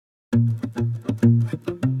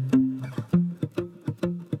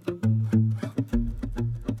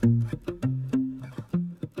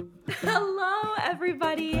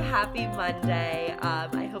Monday.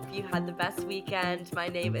 I hope you had the best weekend. My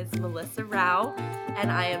name is Melissa Rao,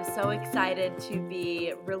 and I am so excited to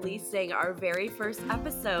be releasing our very first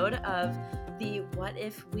episode of the What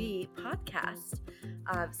If We podcast.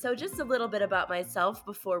 So just a little bit about myself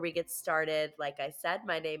before we get started. Like I said,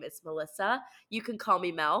 my name is Melissa. You can call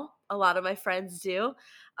me Mel. A lot of my friends do.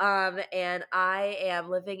 And I am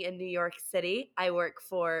living in New York City. I work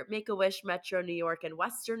for Make-A-Wish Metro New York and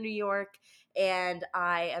Western New York. And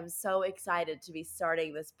I am so excited to be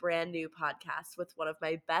starting this brand new podcast with one of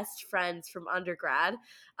my best friends from undergrad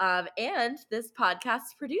and this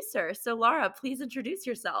podcast producer. So, Laura, please introduce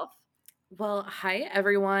yourself. Well, hi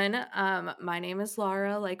everyone. My name is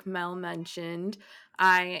Laura, like Mel mentioned.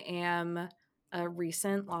 I am a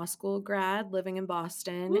recent law school grad living in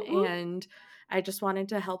Boston, Woo woo. and I just wanted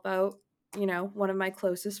to help out, one of my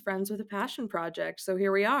closest friends with a passion project. So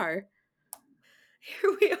here we are.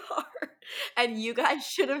 Here we are. And you guys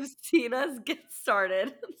should have seen us get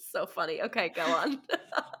started. So funny. Okay, go on.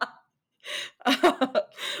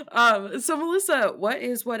 So Melissa, what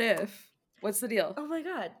is What If? What's the deal? Oh my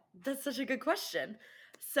God, that's such a good question.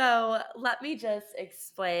 So let me just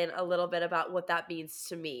explain a little bit about what that means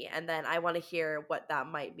to me, and then I want to hear what that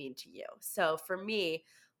might mean to you. So for me,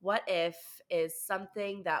 what if is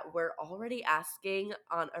something that we're already asking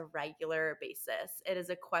on a regular basis. It is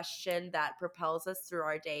a question that propels us through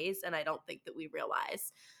our days, and I don't think that we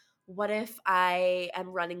realize. What if I am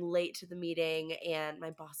running late to the meeting and my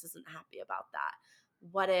boss isn't happy about that?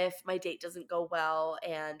 What if my date doesn't go well?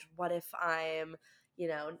 And what if I'm,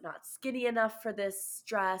 not skinny enough for this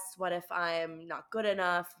dress? What if I'm not good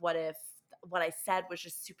enough? What if what I said was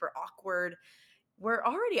just super awkward? We're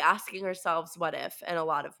already asking ourselves what if in a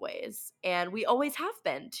lot of ways. And we always have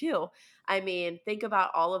been too. I mean, think about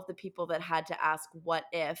all of the people that had to ask what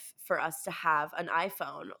if for us to have an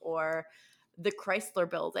iPhone, or the Chrysler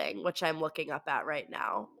building, which I'm looking up at right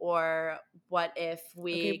now, or what if Okay,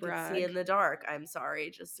 we could see in brag. the dark? I'm sorry,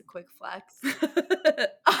 just a quick flex.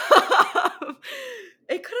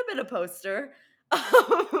 It could have been a poster.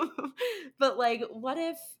 But like, what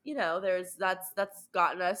if, there's that's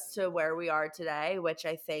gotten us to where we are today, which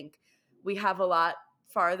I think we have a lot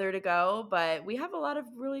farther to go, but we have a lot of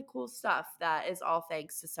really cool stuff that is all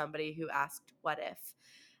thanks to somebody who asked what if.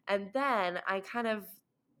 And then I kind of,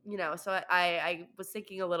 so I was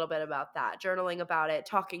thinking a little bit about that, journaling about it,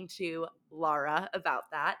 talking to Laura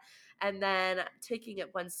about that. And then taking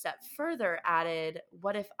it one step further, added,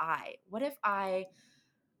 what if I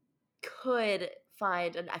could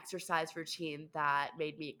find an exercise routine that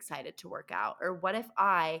made me excited to work out? Or what if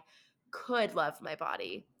I could love my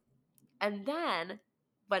body? And then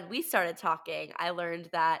when we started talking, I learned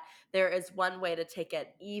that there is one way to take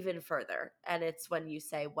it even further. And it's when you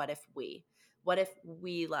say, what if we? What if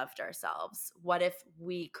we loved ourselves? What if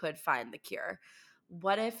we could find the cure?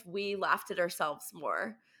 What if we laughed at ourselves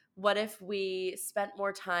more? What if we spent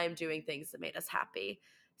more time doing things that made us happy?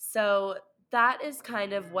 So that is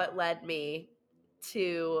kind of what led me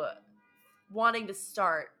to wanting to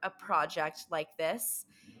start a project like this.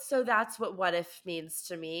 So that's what if means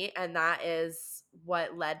to me, and that is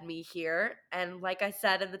what led me here. And like I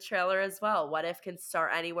said in the trailer as well, what if can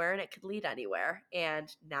start anywhere and it could lead anywhere.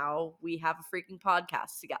 And now we have a freaking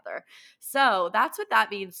podcast together. So that's what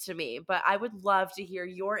that means to me. But I would love to hear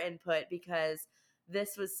your input, because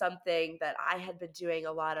this was something that I had been doing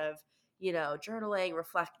a lot of, journaling,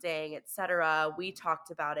 reflecting, etc. We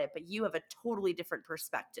talked about it, but you have a totally different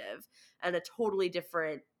perspective and a totally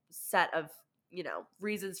different set of,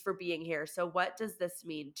 reasons for being here. So what does this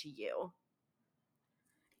mean to you?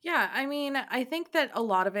 Yeah, I mean, I think that a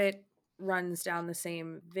lot of it runs down the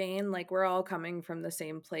same vein. Like, we're all coming from the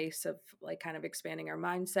same place of like kind of expanding our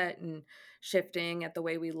mindset and shifting at the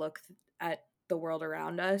way we look at the world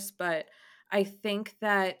around us. But I think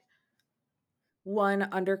that one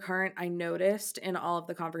undercurrent I noticed in all of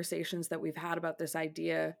the conversations that we've had about this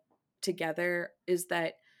idea together is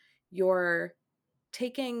that you're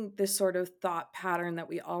taking this sort of thought pattern that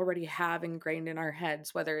we already have ingrained in our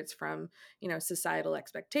heads, whether it's from, societal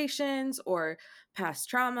expectations or past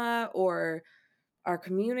trauma or our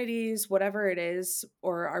communities, whatever it is,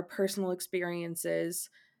 or our personal experiences,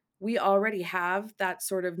 we already have that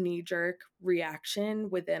sort of knee jerk reaction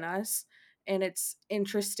within us. And it's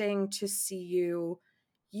interesting to see you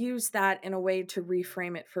use that in a way to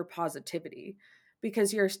reframe it for positivity,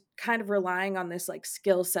 because you're kind of relying on this like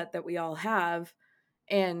skill set that we all have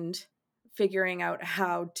and figuring out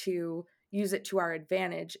how to use it to our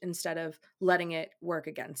advantage instead of letting it work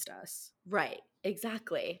against us. Right.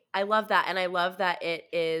 Exactly. I love that. And I love that it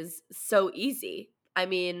is so easy. I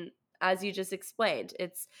mean, as you just explained,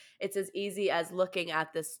 it's as easy as looking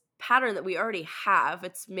at this pattern that we already have.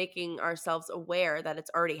 It's making ourselves aware that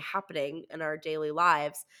it's already happening in our daily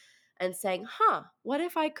lives and saying, huh, what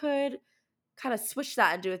if I could kind of switch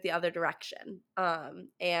that and do it the other direction?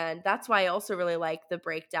 And that's why I also really like the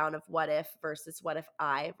breakdown of what if versus what if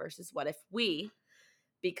I versus what if we,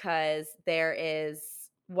 because there is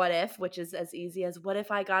what if, which is as easy as what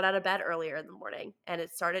if I got out of bed earlier in the morning and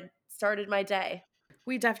it started my day.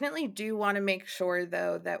 We definitely do want to make sure,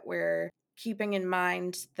 though, that we're keeping in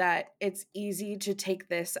mind that it's easy to take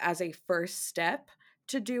this as a first step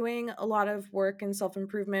to doing a lot of work and self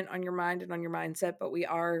improvement on your mind and on your mindset. But we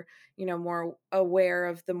are, more aware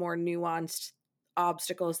of the more nuanced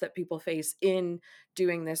obstacles that people face in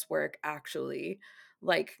doing this work, actually.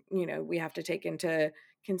 Like, we have to take into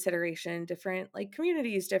consideration different like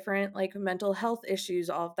communities, different like mental health issues,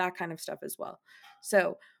 all of that kind of stuff as well.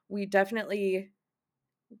 So we definitely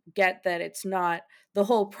get that it's not, the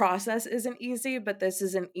whole process isn't easy, but this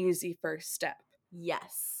is an easy first step.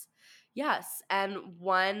 Yes. Yes. And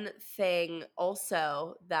one thing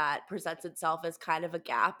also that presents itself as kind of a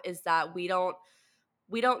gap is that we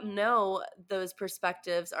don't know those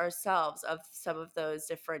perspectives ourselves of some of those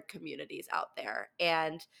different communities out there.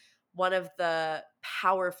 And one of the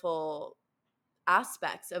powerful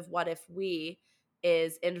aspects of what if we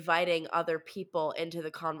is inviting other people into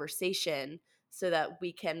the conversation so that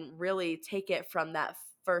we can really take it from that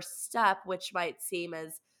first step, which might seem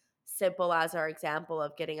as simple as our example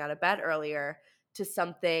of getting out of bed earlier, to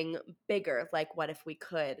something bigger, like what if we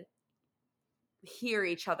could hear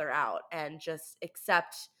each other out and just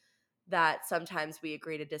accept that sometimes we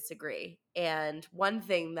agree to disagree. And one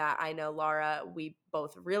thing that I know, Laura, we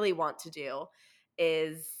both really want to do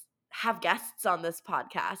is have guests on this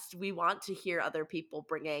podcast. We want to hear other people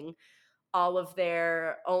bringing all of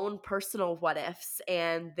their own personal what ifs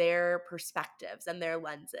and their perspectives and their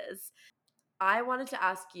lenses. I wanted to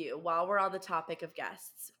ask you, while we're on the topic of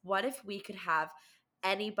guests, what if we could have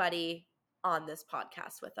anybody on this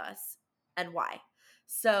podcast with us and why?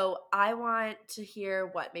 So I want to hear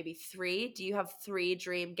what, maybe three? Do you have three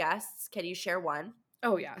dream guests? Can you share one?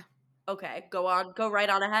 Oh, yeah. Okay, go on, go right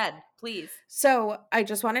on ahead, please. So I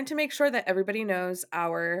just wanted to make sure that everybody knows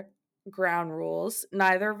our ground rules.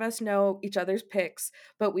 Neither of us know each other's picks,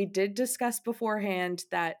 but we did discuss beforehand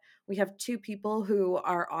that we have two people who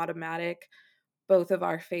are automatic, both of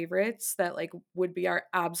our favorites that like would be our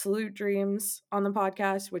absolute dreams on the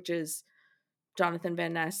podcast, which is Jonathan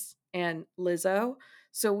Van Ness and Lizzo.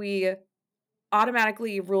 So we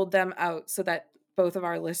automatically ruled them out so that both of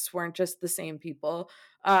our lists weren't just the same people.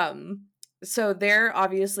 Um, so they're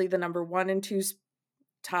obviously the number one and two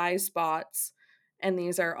tie spots, and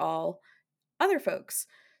these are all other folks.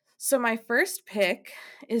 So my first pick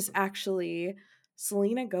is actually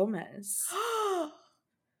Selena Gomez.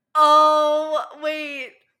 Oh,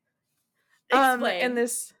 wait. And Explain.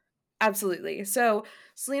 this absolutely. So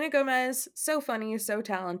Selena Gomez, so funny, so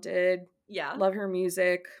talented. Yeah. Love her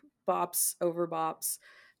music, bops over bops.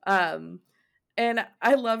 Um, and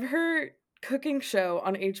I love her cooking show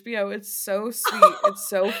on HBO. It's so sweet. It's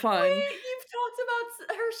so fun. Wait, you've talked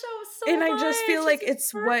about her show And so I just feel much. like This is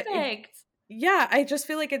it's what it, perfect. yeah, I just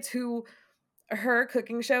feel like it's who her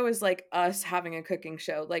cooking show is, like us having a cooking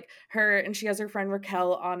show. Like her, and she has her friend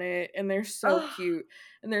Raquel on it, and they're so Oh, cute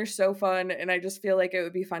and they're so fun. And I just feel like it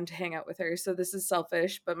would be fun to hang out with her. So this is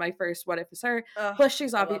selfish, but my first what if is her. oh, Plus,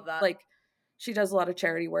 she's I obvious, love that. like she does a lot of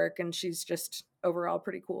charity work and she's just overall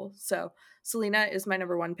pretty cool. So Selena is my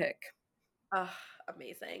number one pick. Oh,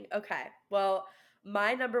 amazing. Okay. Well,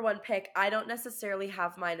 my number one pick, I don't necessarily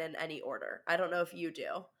have mine in any order. I don't know if you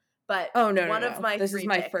do, but Oh, no, no, one of no. my This is three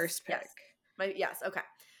my picks, first yes. pick. Yes, okay.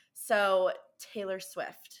 So Taylor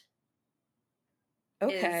Swift is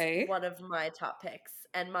Okay. one of my top picks.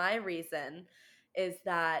 And my reason is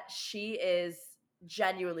that she is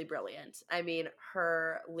genuinely brilliant. I mean,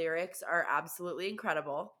 her lyrics are absolutely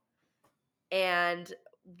incredible. And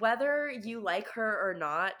whether you like her or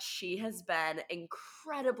not, she has been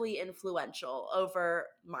incredibly influential over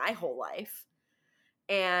my whole life.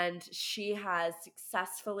 And she has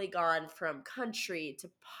successfully gone from country to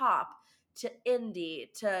pop to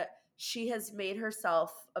indie to, she has made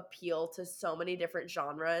herself appeal to so many different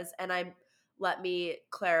genres. And let me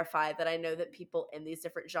clarify that I know that people in these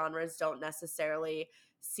different genres don't necessarily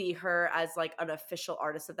see her as like an official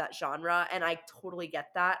artist of that genre, and I totally get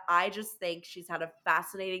that. I just think she's had a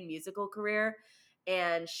fascinating musical career,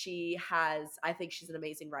 and I think she's an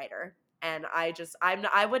amazing writer. And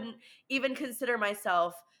I wouldn't even consider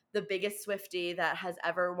myself the biggest Swiftie that has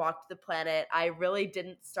ever walked the planet. I really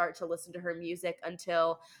didn't start to listen to her music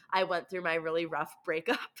until I went through my really rough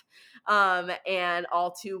breakup. And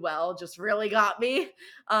All Too Well just really got me.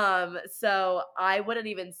 So I wouldn't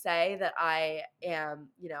even say that I am,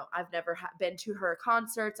 I've never been to her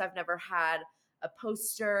concerts. I've never had a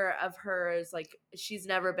poster of hers. Like, she's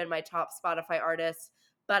never been my top Spotify artist,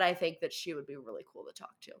 but I think that she would be really cool to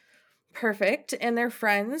talk to. Perfect. And they're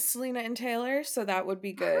friends, Selena and Taylor, so that would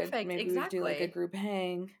be good. Perfect. Maybe we do like a Exactly. group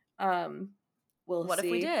hang. We'll What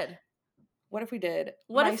if we see. did? What if we did?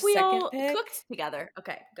 What My if we second all pick. cooked together?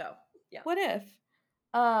 Okay, go. Yeah. What if?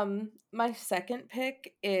 My second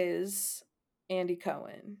pick is Andy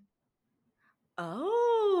Cohen.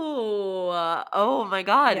 Oh my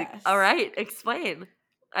God. All Yes. right, explain.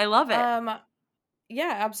 I love it. Um,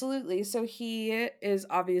 yeah, absolutely. So he is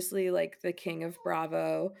obviously like the king of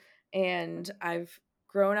Bravo, and I've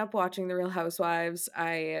grown up watching The Real Housewives.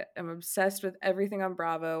 I am obsessed with everything on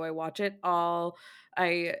Bravo. I watch it all.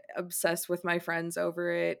 I obsess with my friends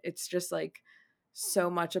over it. It's just like so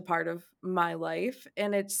much a part of my life,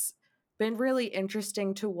 and it's been really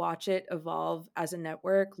interesting to watch it evolve as a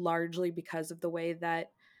network, largely because of the way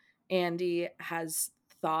that Andy has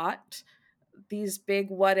thought these big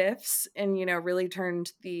what ifs and really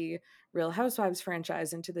turned the Real Housewives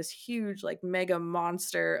franchise into this huge like mega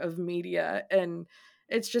monster of media. And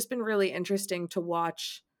it's just been really interesting to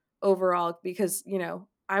watch overall because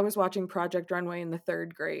I was watching Project Runway in the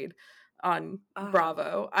 3rd grade on Oh,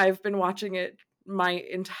 Bravo. I've been watching it my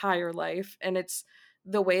entire life, and it's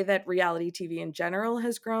the way that reality TV in general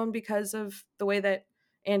has grown because of the way that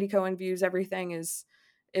Andy Cohen views everything is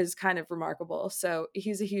kind of remarkable. So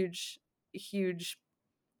he's a huge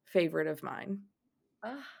favorite of mine.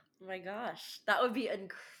 oh my gosh. That would be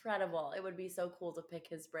incredible. It would be so cool to pick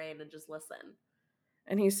his brain and just listen.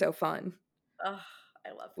 And he's so fun. Oh,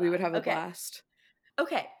 I love We would that. have a Okay. blast.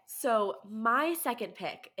 Okay. So my second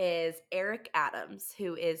pick is Eric Adams,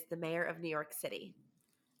 who is the mayor of New York City.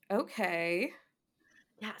 Okay.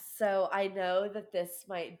 Yeah. So I know that this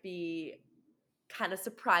might be kind of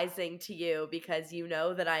surprising to you because you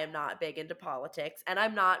know that I am not big into politics and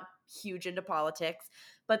I'm not huge into politics.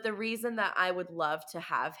 But the reason that I would love to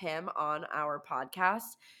have him on our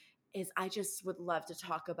podcast is I just would love to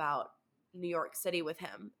talk about New York City with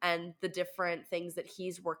him and the different things that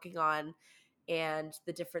he's working on and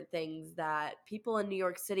the different things that people in New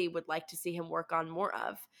York City would like to see him work on more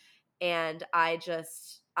of. And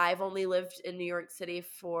I've only lived in New York City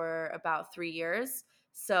for about 3 years,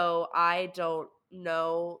 so I don't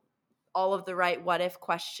know all of the right what if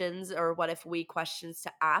questions or what if we questions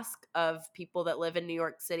to ask of people that live in New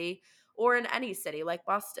York City or in any city like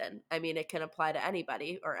Boston. I mean, it can apply to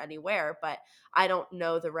anybody or anywhere, but I don't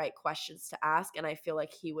know the right questions to ask. And I feel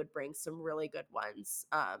like he would bring some really good ones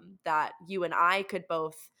that you and I could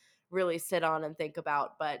both really sit on and think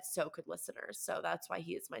about, but so could listeners. So that's why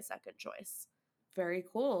he is my second choice. Very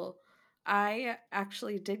cool. I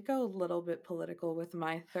actually did go a little bit political with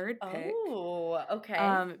my third pick, Oh,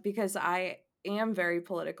 okay. because I am very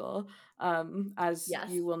political, as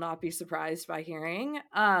Yes. you will not be surprised by hearing.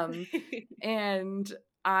 And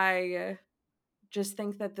I just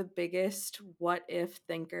think that the biggest what if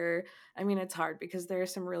thinker, I mean, it's hard because there are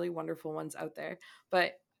some really wonderful ones out there,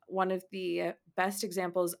 but one of the best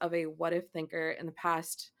examples of a what if thinker in the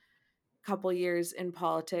past couple years in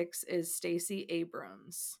politics is Stacey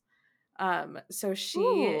Abrams. So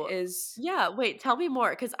Ooh. Yeah, wait, tell me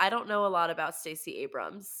more because I don't know a lot about Stacey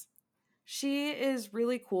Abrams. she is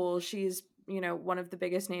really cool. She's one of the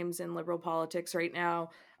biggest names in liberal politics right now.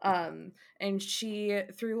 And she,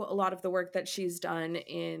 through a lot of the work that she's done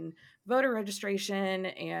in voter registration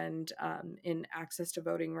and in access to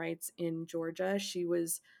voting rights in Georgia, she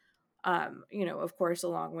was, of course,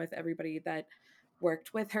 along with everybody that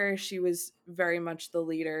worked with her, she was very much the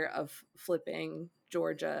leader of flipping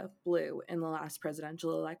Georgia blue in the last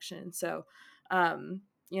presidential election. So,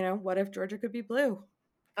 what if Georgia could be blue?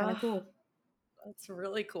 Kind of Oh, cool. that's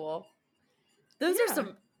really cool. Those are Yeah.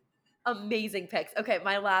 some amazing picks. Okay,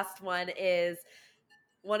 my last one is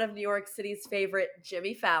one of New York City's favorite,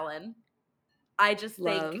 Jimmy Fallon. I just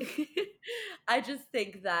think Love. I just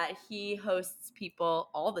think that he hosts people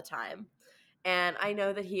all the time. And I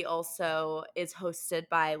know that he also is hosted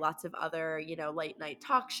by lots of other, late night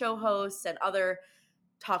talk show hosts and other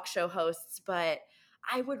talk show hosts, but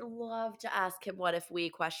I would love to ask him what if we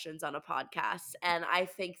questions on a podcast. And I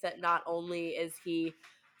think that not only is he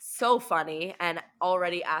so funny and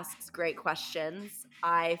already asks great questions,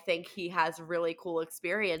 I think he has really cool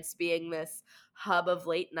experience being this hub of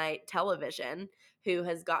late night television who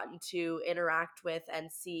has gotten to interact with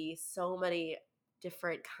and see so many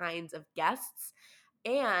different kinds of guests.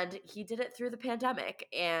 And he did it through the pandemic,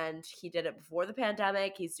 and he did it before the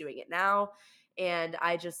pandemic. He's doing it now. And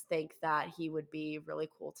I just think that he would be really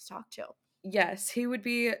cool to talk to. Yes, he would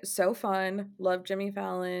be so fun. Love Jimmy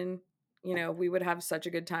Fallon. You know, we would have such a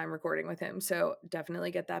good time recording with him. So definitely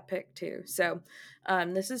get that pick too. So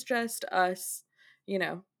this is just us, you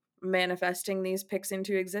know, manifesting these picks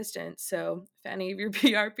into existence. So if any of your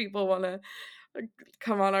PR people want to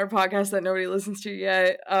come on our podcast that nobody listens to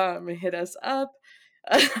yet, hit us up.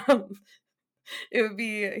 It would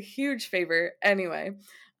be a huge favor. Anyway,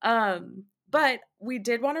 but we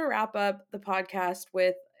did want to wrap up the podcast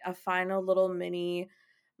with a final little mini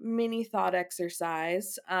thought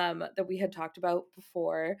exercise that we had talked about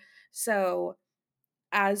before. So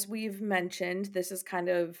as we've mentioned, this is kind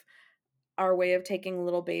of our way of taking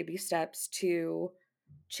little baby steps to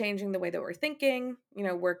changing the way that we're thinking, you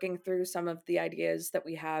know, working through some of the ideas that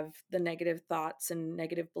we have, the negative thoughts and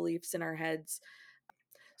negative beliefs in our heads.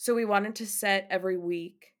 So we wanted to set every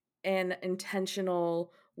week an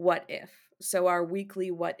intentional what if. So our weekly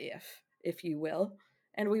what if you will,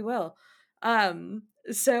 and we will. And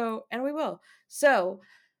we will. So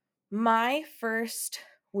my first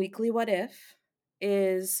weekly what if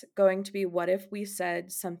is going to be, what if we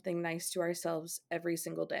said something nice to ourselves every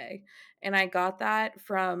single day? And I got that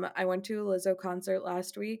from, I went to a Lizzo concert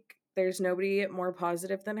last week. There's nobody more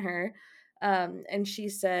positive than her. And she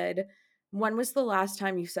said, when was the last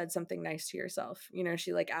time you said something nice to yourself? You know,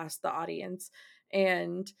 she like asked the audience,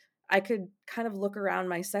 and I could kind of look around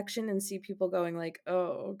my section and see people going like,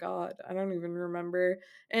 oh God, I don't even remember.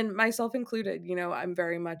 And myself included, you know, I'm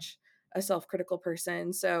very much a self-critical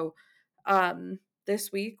person. So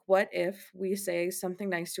this week, what if we say something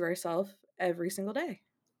nice to ourselves every single day?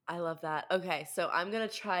 I love that. Okay, so I'm going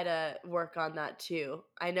to try to work on that too.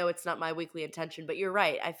 I know it's not my weekly intention, but you're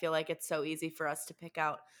right. I feel like it's so easy for us to pick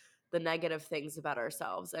out the negative things about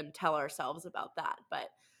ourselves and tell ourselves about that, but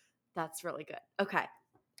that's really good. Okay.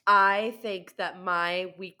 I think that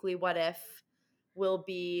my weekly what if will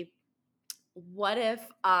be, what if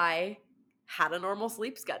I had a normal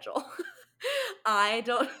sleep schedule? I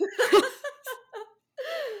don't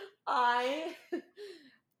I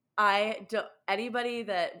I don't, anybody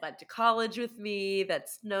that went to college with me,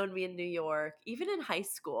 that's known me in New York, even in high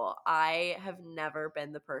school, I have never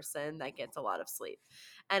been the person that gets a lot of sleep.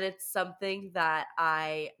 And it's something that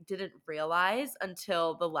I didn't realize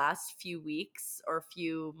until the last few weeks or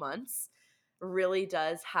few months really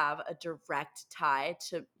does have a direct tie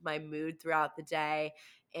to my mood throughout the day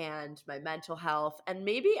and my mental health. And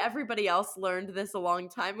maybe everybody else learned this a long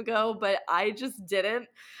time ago, but I just didn't.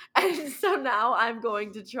 And so now I'm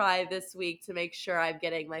going to try this week to make sure I'm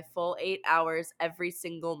getting my full 8 hours every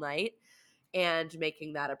single night and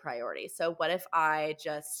making that a priority. So, what if I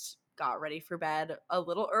just got ready for bed a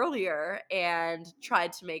little earlier and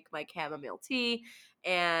tried to make my chamomile tea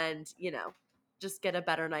and, you know, just get a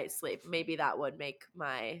better night's sleep? Maybe that would make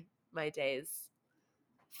my days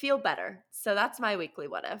feel better. So that's my weekly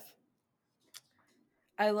what if.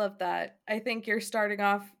 I love that. I think you're starting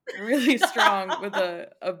off really strong with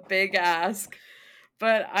a big ask,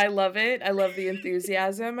 but I love it. I love the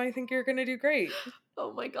enthusiasm. I think you're going to do great.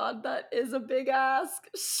 Oh my God, that is a big ask.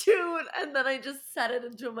 Shoot. And then I just said it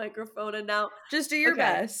into a microphone and now. Just do your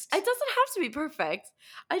best. It doesn't have to be perfect.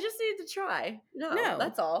 I just need to try. No,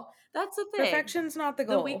 that's all. That's the thing. Perfection's not the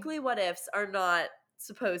goal. The weekly what ifs are not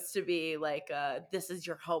supposed to be like, this is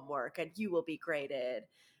your homework and you will be graded.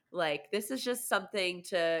 Like, this is just something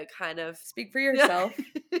to kind of speak for yourself.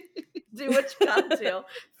 Do what you gotta do.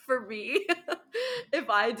 For me, if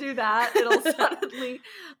I do that, it'll suddenly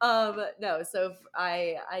no. So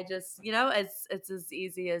I just, you know, it's as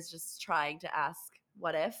easy as just trying to ask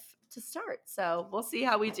what if to start. So we'll see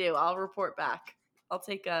how we do. I'll report back. I'll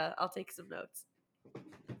take some notes.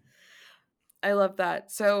 I love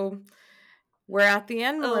that. So we're at the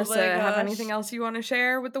end, Melissa. Have anything else you want to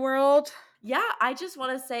share with the world? Yeah, I just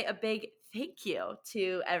want to say a big thank you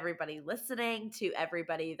to everybody listening, to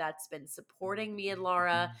everybody that's been supporting me and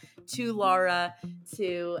Laura, to Laura,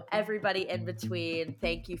 to everybody in between.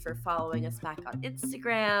 Thank you for following us back on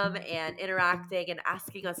Instagram and interacting and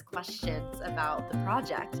asking us questions about the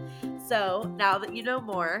project. So now that you know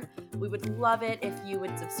more, we would love it if you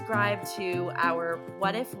would subscribe to our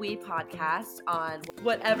What If We podcast on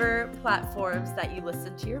whatever platforms that you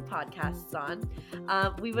listen to your podcasts on.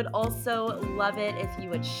 We would also love it if you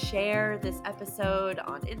would share this episode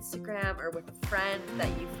on Instagram or with a friend that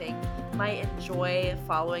you think might enjoy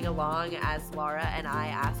following along as Laura and I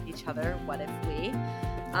ask each other, what if we?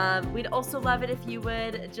 We'd also love it if you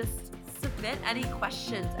would just submit any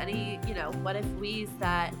questions, any, what if we's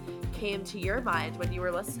that came to your mind when you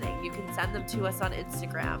were listening, you can send them to us on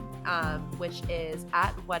Instagram, which is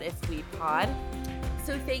at whatifwepod.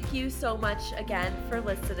 So thank you so much again for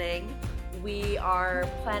listening. We are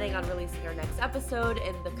planning on releasing our next episode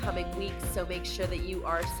in the coming weeks, so make sure that you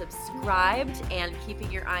are subscribed and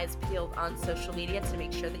keeping your eyes peeled on social media to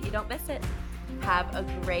make sure that you don't miss it. Have a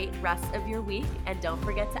great rest of your week, and don't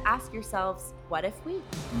forget to ask yourselves, what if we?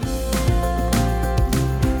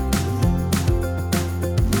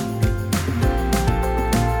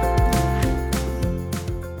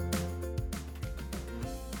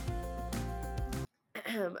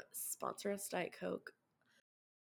 Sponsor us, Diet Coke.